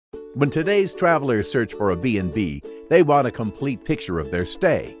When today's travelers search for a B&B, they want a complete picture of their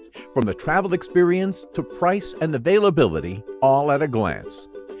stay, from the travel experience to price and availability, all at a glance.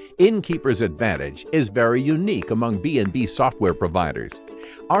 Innkeeper's advantage is very unique among B&B software providers.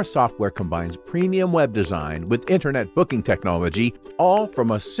 Our software combines premium web design with internet booking technology, all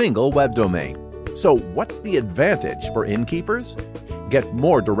from a single web domain. So what's the advantage for Innkeepers? Get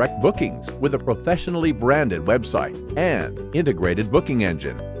more direct bookings with a professionally branded website and integrated booking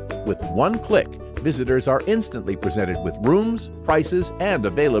engine. With one click, visitors are instantly presented with rooms, prices, and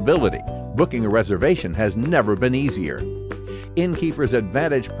availability. Booking a reservation has never been easier. Innkeeper's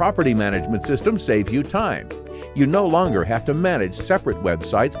Advantage property management system saves you time. You no longer have to manage separate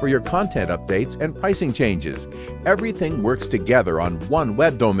websites for your content updates and pricing changes. Everything works together on one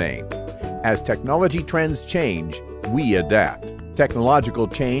web domain. As technology trends change, we adapt. Technological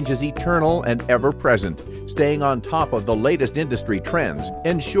change is eternal and ever-present. Staying on top of the latest industry trends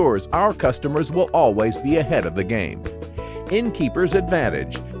ensures our customers will always be ahead of the game. Innkeeper's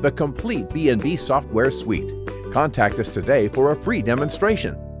Advantage, the complete B&B software suite. Contact us today for a free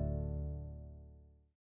demonstration.